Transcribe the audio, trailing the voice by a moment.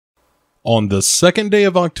On the second day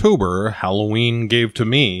of October, Halloween gave to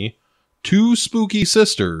me 2 spooky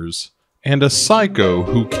sisters and a psycho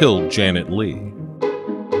who killed Janet Leigh.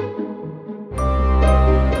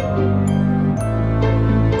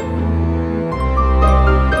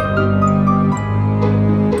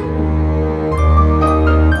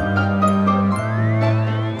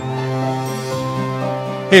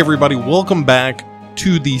 Hey everybody, welcome back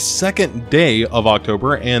to the second day of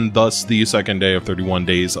October, and thus the second day of 31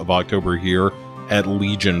 days of October here at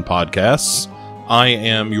Legion Podcasts. I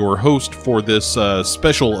am your host for this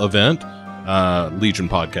special event, Legion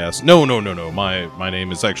Podcast. No. My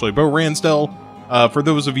name is actually Bo Ransdell. For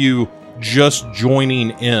those of you just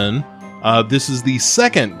joining in, this is the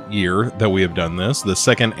second year that we have done this, the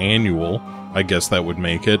second annual, I guess that would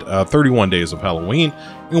make it, 31 Days of Halloween,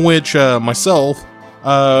 in which myself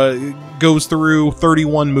goes through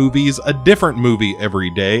 31 movies, a different movie every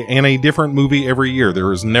day, and a different movie every year.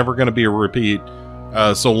 There is never going to be a repeat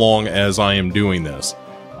so long as I am doing this.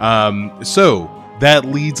 So that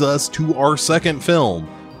leads us to our second film,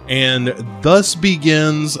 and thus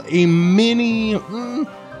begins a mini,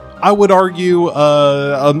 I would argue,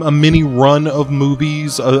 a mini run of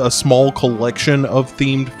movies, a small collection of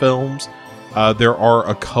themed films. There are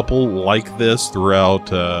a couple like this throughout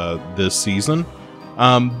this season.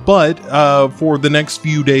 But for the next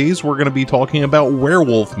few days, we're going to be talking about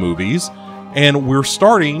werewolf movies, and we're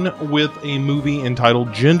starting with a movie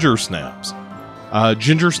entitled Ginger Snaps.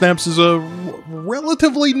 Ginger Snaps is a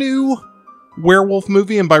relatively new werewolf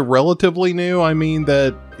movie, and by relatively new, I mean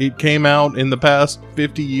that it came out in the past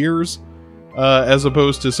 50 years, as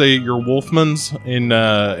opposed to, say, your Wolfmans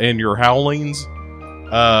and your Howlings.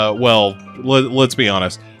 Well, let's be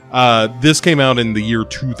honest. This came out in the year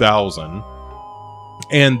 2000.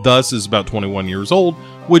 And thus is about 21 years old,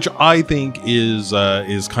 which I think is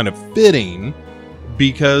kind of fitting,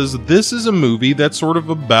 because this is a movie that's sort of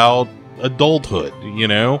about adulthood, you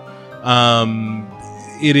know?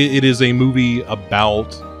 It is a movie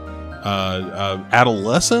about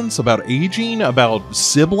adolescence, about aging, about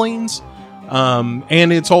siblings,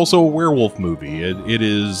 and it's also a werewolf movie. It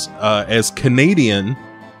is as Canadian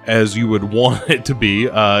as you would want it to be.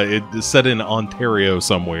 It's set in Ontario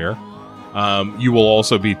somewhere. You will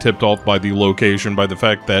also be tipped off by the location by the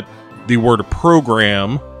fact that the word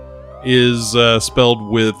program is spelled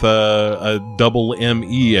with a double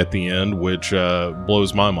M-E at the end, which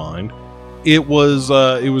blows my mind. It was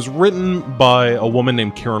written by a woman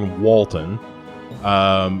named Karen Walton,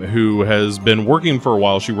 who has been working for a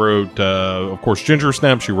while. She wrote, of course, Ginger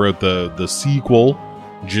Snaps. She wrote the sequel,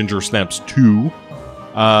 Ginger Snaps 2.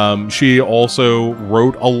 She also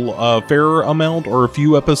wrote a fair amount or a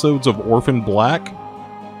few episodes of Orphan Black,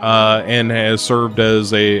 and has served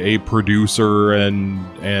as a producer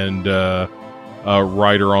and a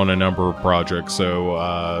writer on a number of projects. So,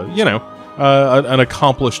 an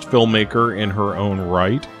accomplished filmmaker in her own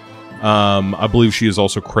right. I believe she is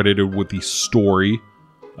also credited with the story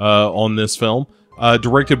on this film.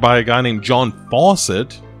 Directed by a guy named John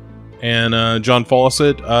Fawcett, and John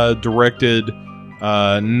Fawcett directed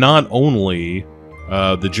not only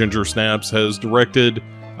the Ginger Snaps, has directed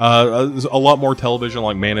a lot more television,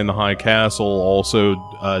 like Man in the High Castle. Also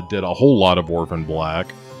did a whole lot of Orphan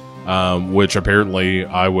Black, which apparently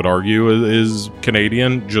I would argue is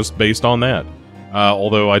Canadian just based on that.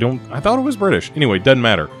 Although I thought it was British. Anyway, doesn't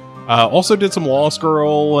matter. Also did some Lost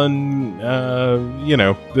Girl and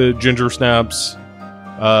the Ginger Snaps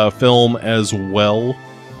film as well.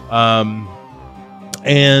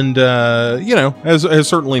 And has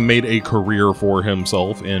certainly made a career for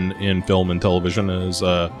himself in film and television as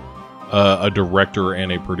a director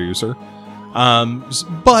and a producer.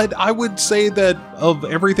 But I would say that of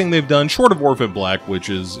everything they've done, short of Orphan Black, which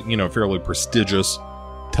is, a fairly prestigious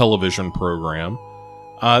television program,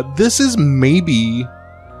 this is maybe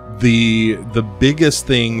the biggest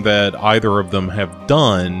thing that either of them have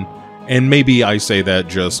done. And maybe I say that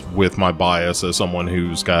just with my bias as someone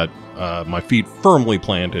who's got my feet firmly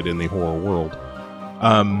planted in the horror world.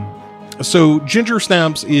 So Ginger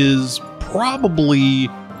Snaps is probably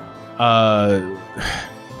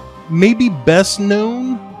maybe best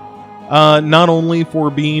known not only for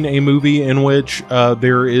being a movie in which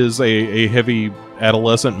there is a heavy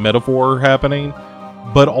adolescent metaphor happening,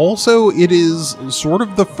 but also it is sort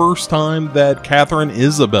of the first time that Katharine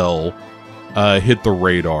Isabelle hit the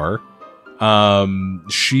radar.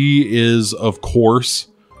 She is, of course,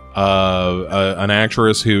 an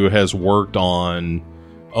actress who has worked on,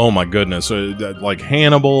 oh my goodness, like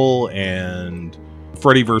Hannibal and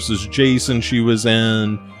Freddy vs. Jason. She was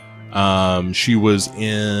in, oh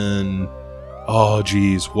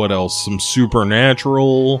geez, what else? Some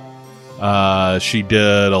Supernatural. She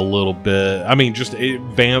did a little bit. I mean, just a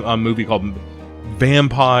movie called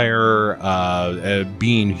Vampire,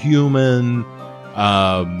 Being Human.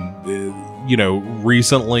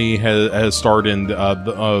 Recently has starred in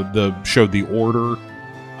the show The Order.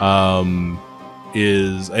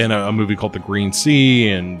 Is in a movie called The Green Sea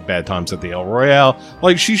and Bad Times at the El Royale.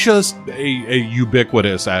 Like, she's just a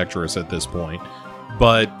ubiquitous actress at this point.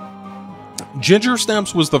 But Ginger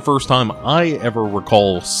Snaps was the first time I ever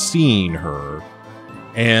recall seeing her.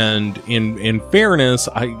 And in fairness,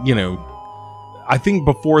 I think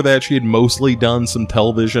before that she had mostly done some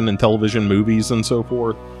television and television movies and so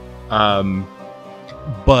forth.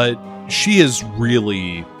 But she is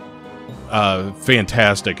really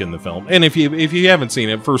fantastic in the film. And if you haven't seen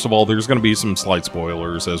it, first of all, there's going to be some slight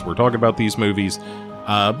spoilers as we're talking about these movies,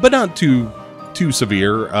 but not too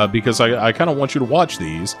severe, because I kind of want you to watch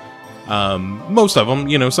these. Most of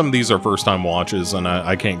them, some of these are first time watches, and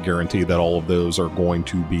I can't guarantee that all of those are going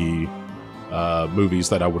to be movies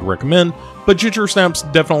that I would recommend, but Ginger Snaps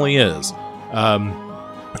definitely is.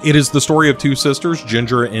 It is the story of two sisters,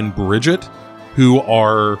 Ginger and Bridget, who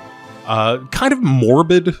are kind of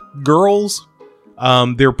morbid girls.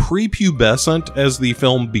 They're prepubescent as the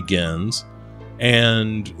film begins,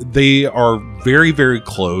 and they are very, very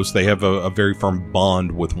close. They have a very firm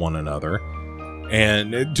bond with one another,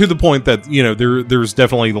 and to the point that, there's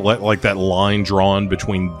definitely like that line drawn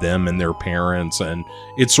between them and their parents, and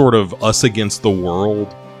it's sort of us against the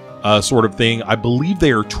world sort of thing. I believe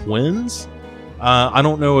they are twins. I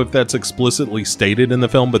don't know if that's explicitly stated in the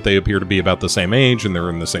film, but they appear to be about the same age, and they're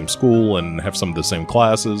in the same school and have some of the same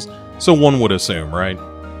classes, so one would assume, right?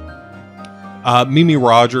 Mimi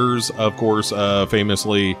Rogers, of course,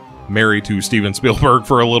 famously married to Steven Spielberg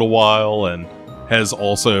for a little while, and has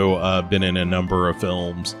also been in a number of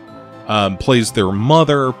films. Plays their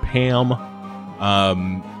mother, Pam.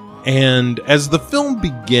 And as the film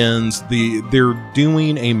begins, they're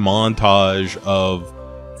doing a montage of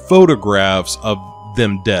photographs of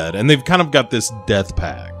them dead, and they've kind of got this death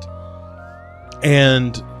pact.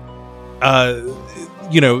 And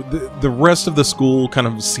the rest of the school kind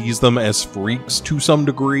of sees them as freaks to some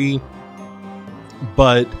degree,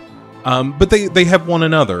 but they have one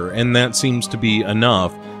another, and that seems to be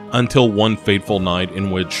enough until one fateful night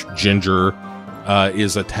in which Ginger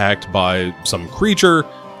is attacked by some creature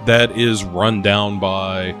that is run down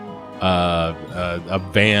by a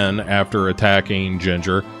van after attacking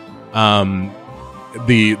Ginger.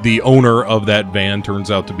 The owner of that van turns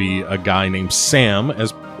out to be a guy named Sam,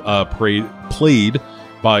 as played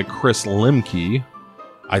by Chris Lemke,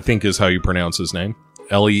 I think is how you pronounce his name,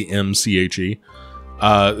 Lemche.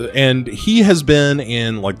 And he has been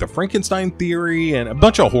in like the Frankenstein Theory and a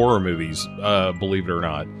bunch of horror movies, believe it or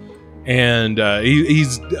not. And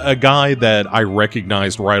he's a guy that I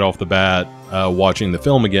recognized right off the bat watching the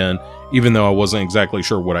film again, even though I wasn't exactly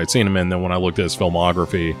sure what I'd seen him in. Then when I looked at his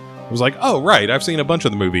filmography, I was like, oh, right, I've seen a bunch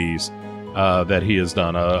of the movies that he has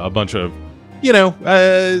done. A bunch of,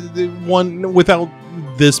 one without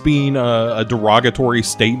this being a derogatory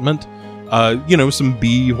statement, some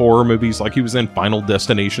B horror movies. Like he was in Final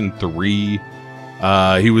Destination 3.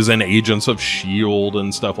 He was in Agents of S.H.I.E.L.D.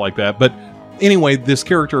 and stuff like that. But anyway, this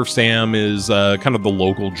character of Sam is kind of the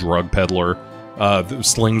local drug peddler,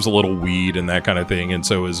 slings a little weed and that kind of thing, and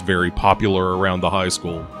so is very popular around the high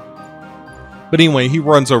school. But anyway, he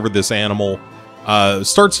runs over this animal,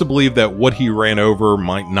 starts to believe that what he ran over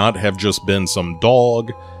might not have just been some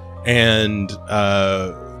dog, and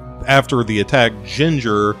after the attack,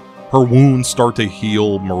 Ginger, her wounds start to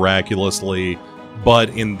heal miraculously, but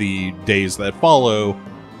in the days that follow,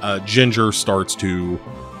 Ginger starts to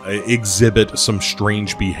exhibit some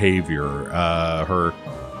strange behavior.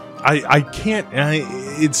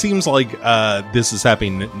 It seems like this is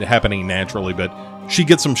happening naturally, but she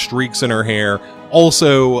gets some streaks in her hair.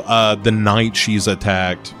 Also, the night she's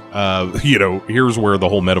attacked, here's where the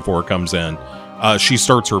whole metaphor comes in. She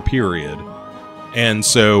starts her period, and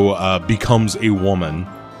so becomes a woman.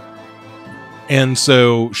 And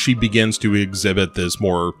so she begins to exhibit this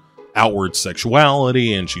more outward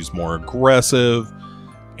sexuality, and she's more aggressive.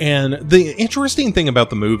 And the interesting thing about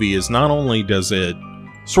the movie is not only does it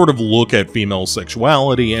sort of look at female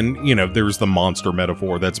sexuality, and, there's the monster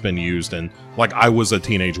metaphor that's been used, and like I Was a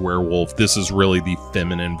Teenage Werewolf, this is really the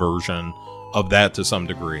feminine version of that to some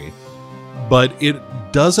degree. But it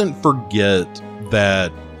doesn't forget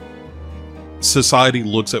that society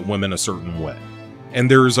looks at women a certain way. And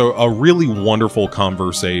there's a really wonderful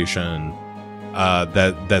conversation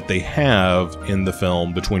that they have in the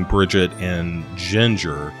film between Bridget and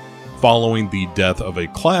Ginger following the death of a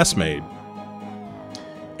classmate.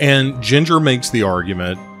 And Ginger makes the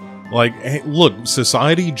argument Like, hey, look,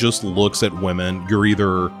 society just looks at women. You're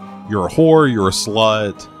a whore, you're a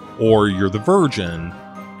slut, or you're the virgin.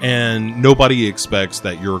 And nobody expects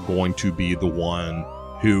that you're going to be the one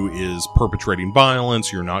who is perpetrating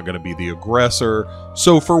violence. You're not going to be the aggressor.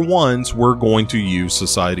 So for once, we're going to use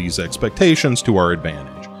society's expectations to our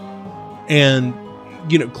advantage. And,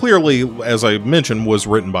 you know, clearly, as I mentioned, was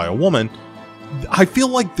written by a woman. I feel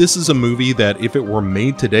like this is a movie that, if it were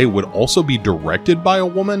made today, would also be directed by a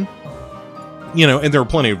woman. You know, and there are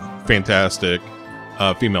plenty of fantastic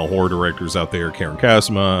female horror directors out there. Karen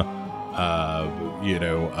Kasma,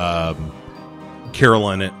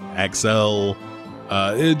 Caroline Axel,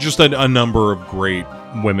 just a number of great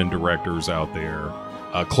women directors out there.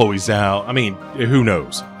 Chloe Zhao. I mean, who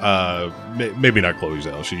knows? Maybe not Chloe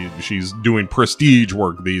Zhao. She's doing prestige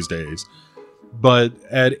work these days. But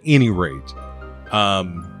at any rate,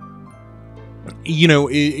 you know,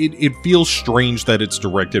 it feels strange that it's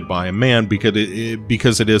directed by a man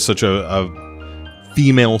because it is such a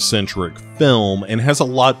female-centric film and has a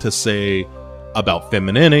lot to say about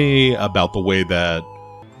femininity, about the way that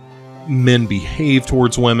men behave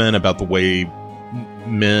towards women, about the way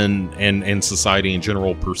men and society in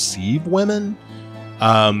general perceive women,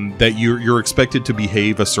 that you're expected to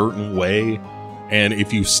behave a certain way, and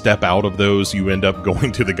if you step out of those, you end up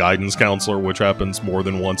going to the guidance counselor, which happens more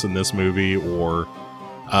than once in this movie, or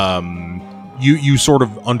you sort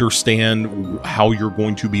of understand how you're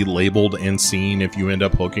going to be labeled and seen if you end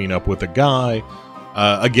up hooking up with a guy.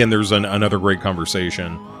 Again, there's another great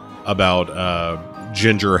conversation about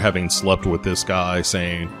Ginger having slept with this guy,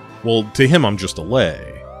 saying, well, to him, I'm just a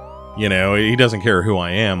lay. You know, he doesn't care who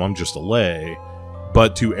I am, I'm just a lay.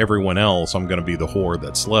 But to everyone else, I'm going to be the whore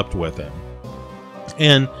that slept with him.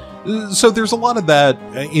 And so there's a lot of that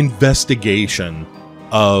investigation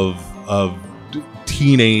of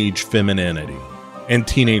teenage femininity and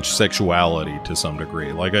teenage sexuality to some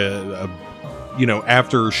degree. Like, you know,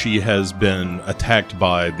 after she has been attacked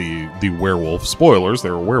by the werewolf, spoilers,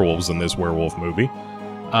 there are werewolves in this werewolf movie,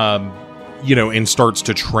 you know, and starts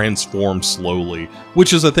to transform slowly,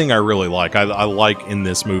 which is a thing I really like. I like in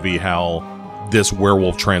this movie how this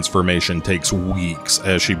werewolf transformation takes weeks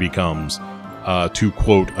as she becomes, to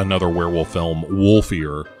quote another werewolf film,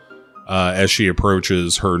 wolfier, as she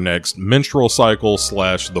approaches her next menstrual cycle /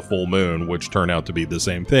 the full moon, which turn out to be the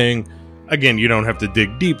same thing. Again, you don't have to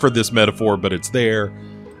dig deep for this metaphor, but it's there.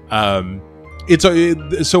 So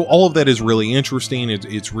all of that is really interesting.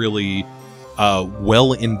 It's really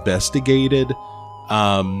well investigated.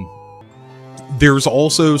 There's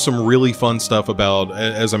also some really fun stuff about,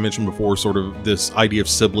 as I mentioned before, sort of this idea of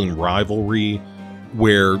sibling rivalry,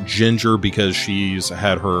 where Ginger, because she's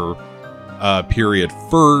had her period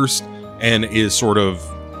first and is sort of,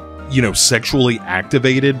 you know, sexually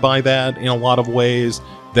activated by that in a lot of ways,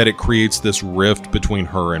 that it creates this rift between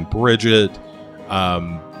her and Bridget.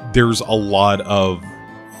 There's a lot of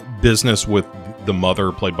business with the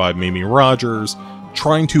mother, played by Mimi Rogers,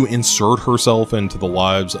 trying to insert herself into the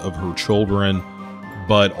lives of her children,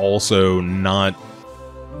 but also not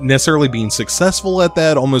necessarily being successful at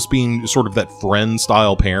that, almost being sort of that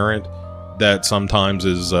friend-style parent that sometimes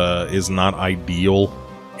is not ideal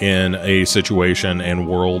in a situation and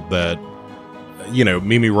world that, you know,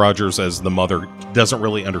 Mimi Rogers as the mother doesn't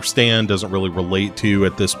really understand, doesn't really relate to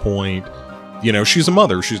at this point. You know, she's a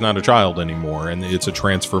mother, she's not a child anymore, and it's a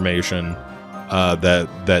transformation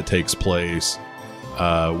that takes place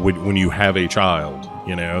when you have a child,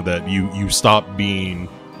 you know, that you stop being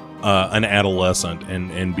an adolescent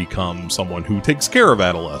and become someone who takes care of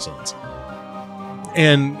adolescents.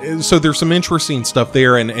 And so there's some interesting stuff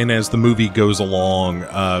there, and as the movie goes along,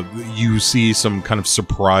 you see some kind of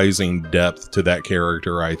surprising depth to that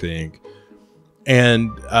character, I think.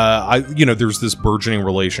 And you know, there's this burgeoning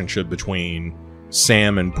relationship between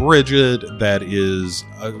Sam and Bridget that is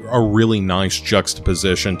a really nice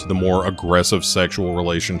juxtaposition to the more aggressive sexual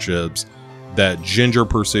relationships that Ginger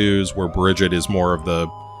pursues, where Bridget is more of the,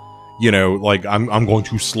 you know, like, I'm going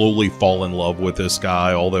to slowly fall in love with this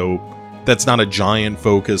guy, although that's not a giant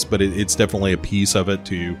focus, but it's definitely a piece of it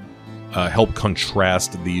to help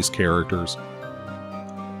contrast these characters.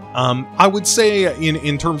 I would say,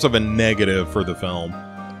 in terms of a negative for the film,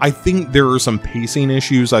 I think there are some pacing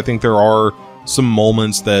issues. I think there are some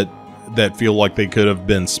moments that feel like they could have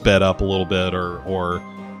been sped up a little bit or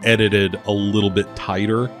edited a little bit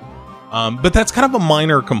tighter. But that's kind of a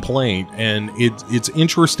minor complaint, and it's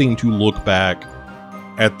interesting to look back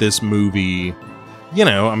at this movie. You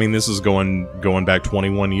know, I mean, this is going back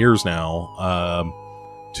 21 years now,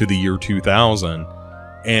 to the year 2000.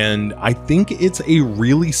 And I think it's a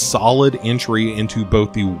really solid entry into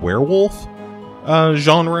both the werewolf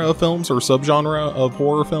genre of films or subgenre of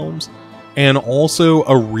horror films, and also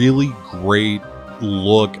a really great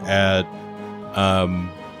look at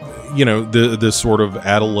this sort of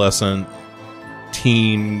adolescent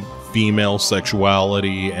teen female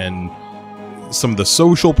sexuality and some of the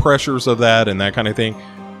social pressures of that and that kind of thing.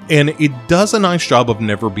 And it does a nice job of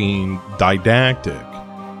never being didactic,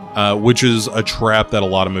 which is a trap that a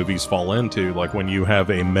lot of movies fall into. Like when you have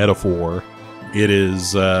a metaphor, it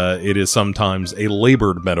is sometimes a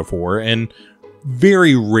labored metaphor, and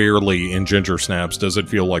very rarely in Ginger Snaps does it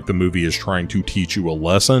feel like the movie is trying to teach you a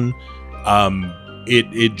lesson.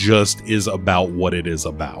 It just is about what it is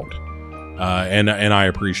about. And I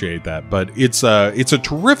appreciate that. But it's a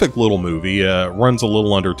terrific little movie. Runs a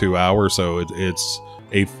little under 2 hours, so it's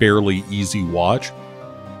a fairly easy watch.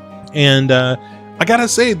 And I gotta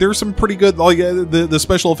say, there's some pretty good. Like the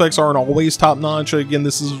special effects aren't always top notch. Again,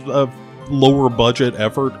 this is a lower budget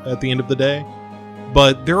effort at the end of the day.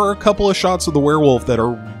 But there are a couple of shots of the werewolf that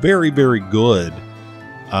are very, very good.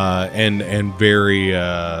 And very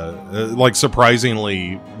like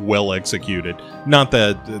surprisingly well executed. Not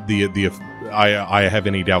that I have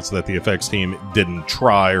any doubts that the effects team didn't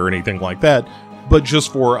try or anything like that, but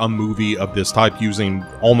just for a movie of this type, using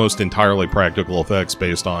almost entirely practical effects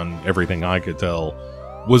based on everything I could tell,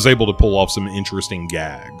 was able to pull off some interesting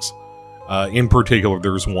gags. In particular,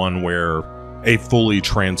 there's one where a fully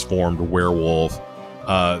transformed werewolf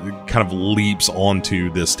kind of leaps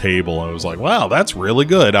onto this table, and I was like, wow, that's really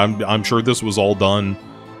good. I'm sure this was all done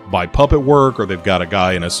by puppet work, or they've got a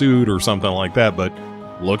guy in a suit or something like that, but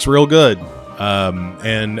looks real good.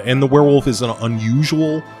 And the werewolf is an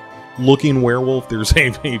unusual looking werewolf. There's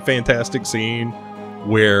a fantastic scene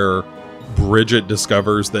where Bridget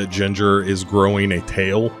discovers that Ginger is growing a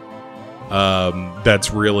tail.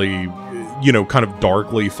 That's really, kind of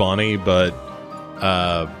darkly funny, but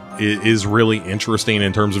it is really interesting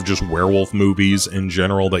in terms of just werewolf movies in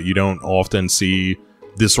general, that you don't often see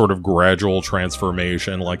this sort of gradual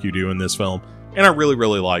transformation like you do in this film. And I really,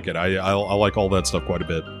 really like it. I like all that stuff quite a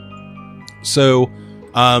bit. So,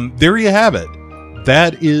 there you have it.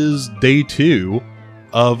 That is day 2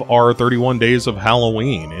 of our 31 days of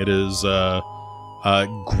Halloween. It is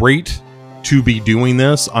great to be doing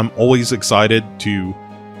this. I'm always excited to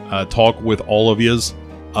talk with all of yous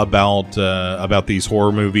about these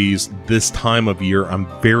horror movies this time of year. I'm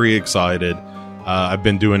very excited. I've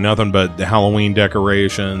been doing nothing but Halloween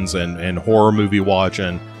decorations and horror movie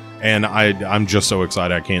watching, and I'm just so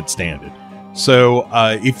excited. I can't stand it. So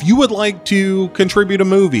if you would like to contribute a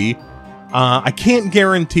movie, I can't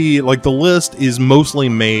guarantee, like, the list is mostly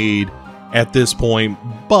made at this point,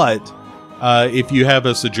 but if you have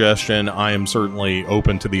a suggestion, I am certainly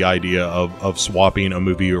open to the idea of swapping a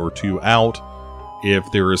movie or two out. If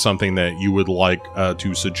there is something that you would like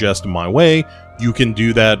to suggest my way, you can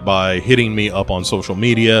do that by hitting me up on social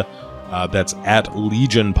media. That's at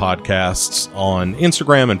Legion Podcasts on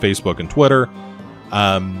Instagram and Facebook and Twitter.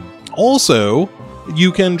 Also,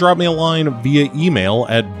 you can drop me a line via email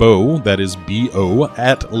at bo, that is B-O,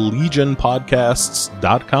 at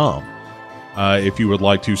legionpodcasts.com. If you would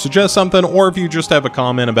like to suggest something, or if you just have a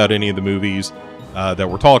comment about any of the movies that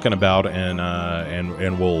we're talking about,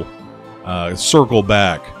 and we'll circle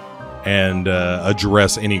back and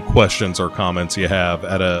address any questions or comments you have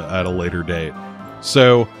at a later date.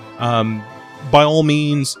 So, by all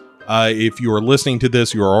means, if you are listening to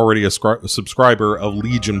this, you are already a subscriber of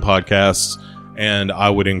Legion Podcasts, and I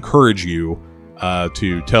would encourage you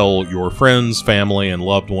to tell your friends, family, and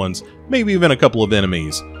loved ones, maybe even a couple of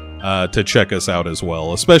enemies, to check us out as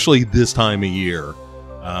well, especially this time of year.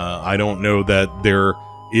 I don't know that there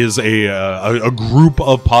is a group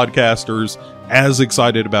of podcasters as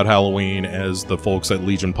excited about Halloween as the folks at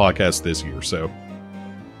Legion Podcast this year. So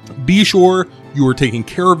be sure you are taking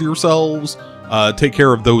care of yourselves, take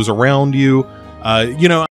care of those around you.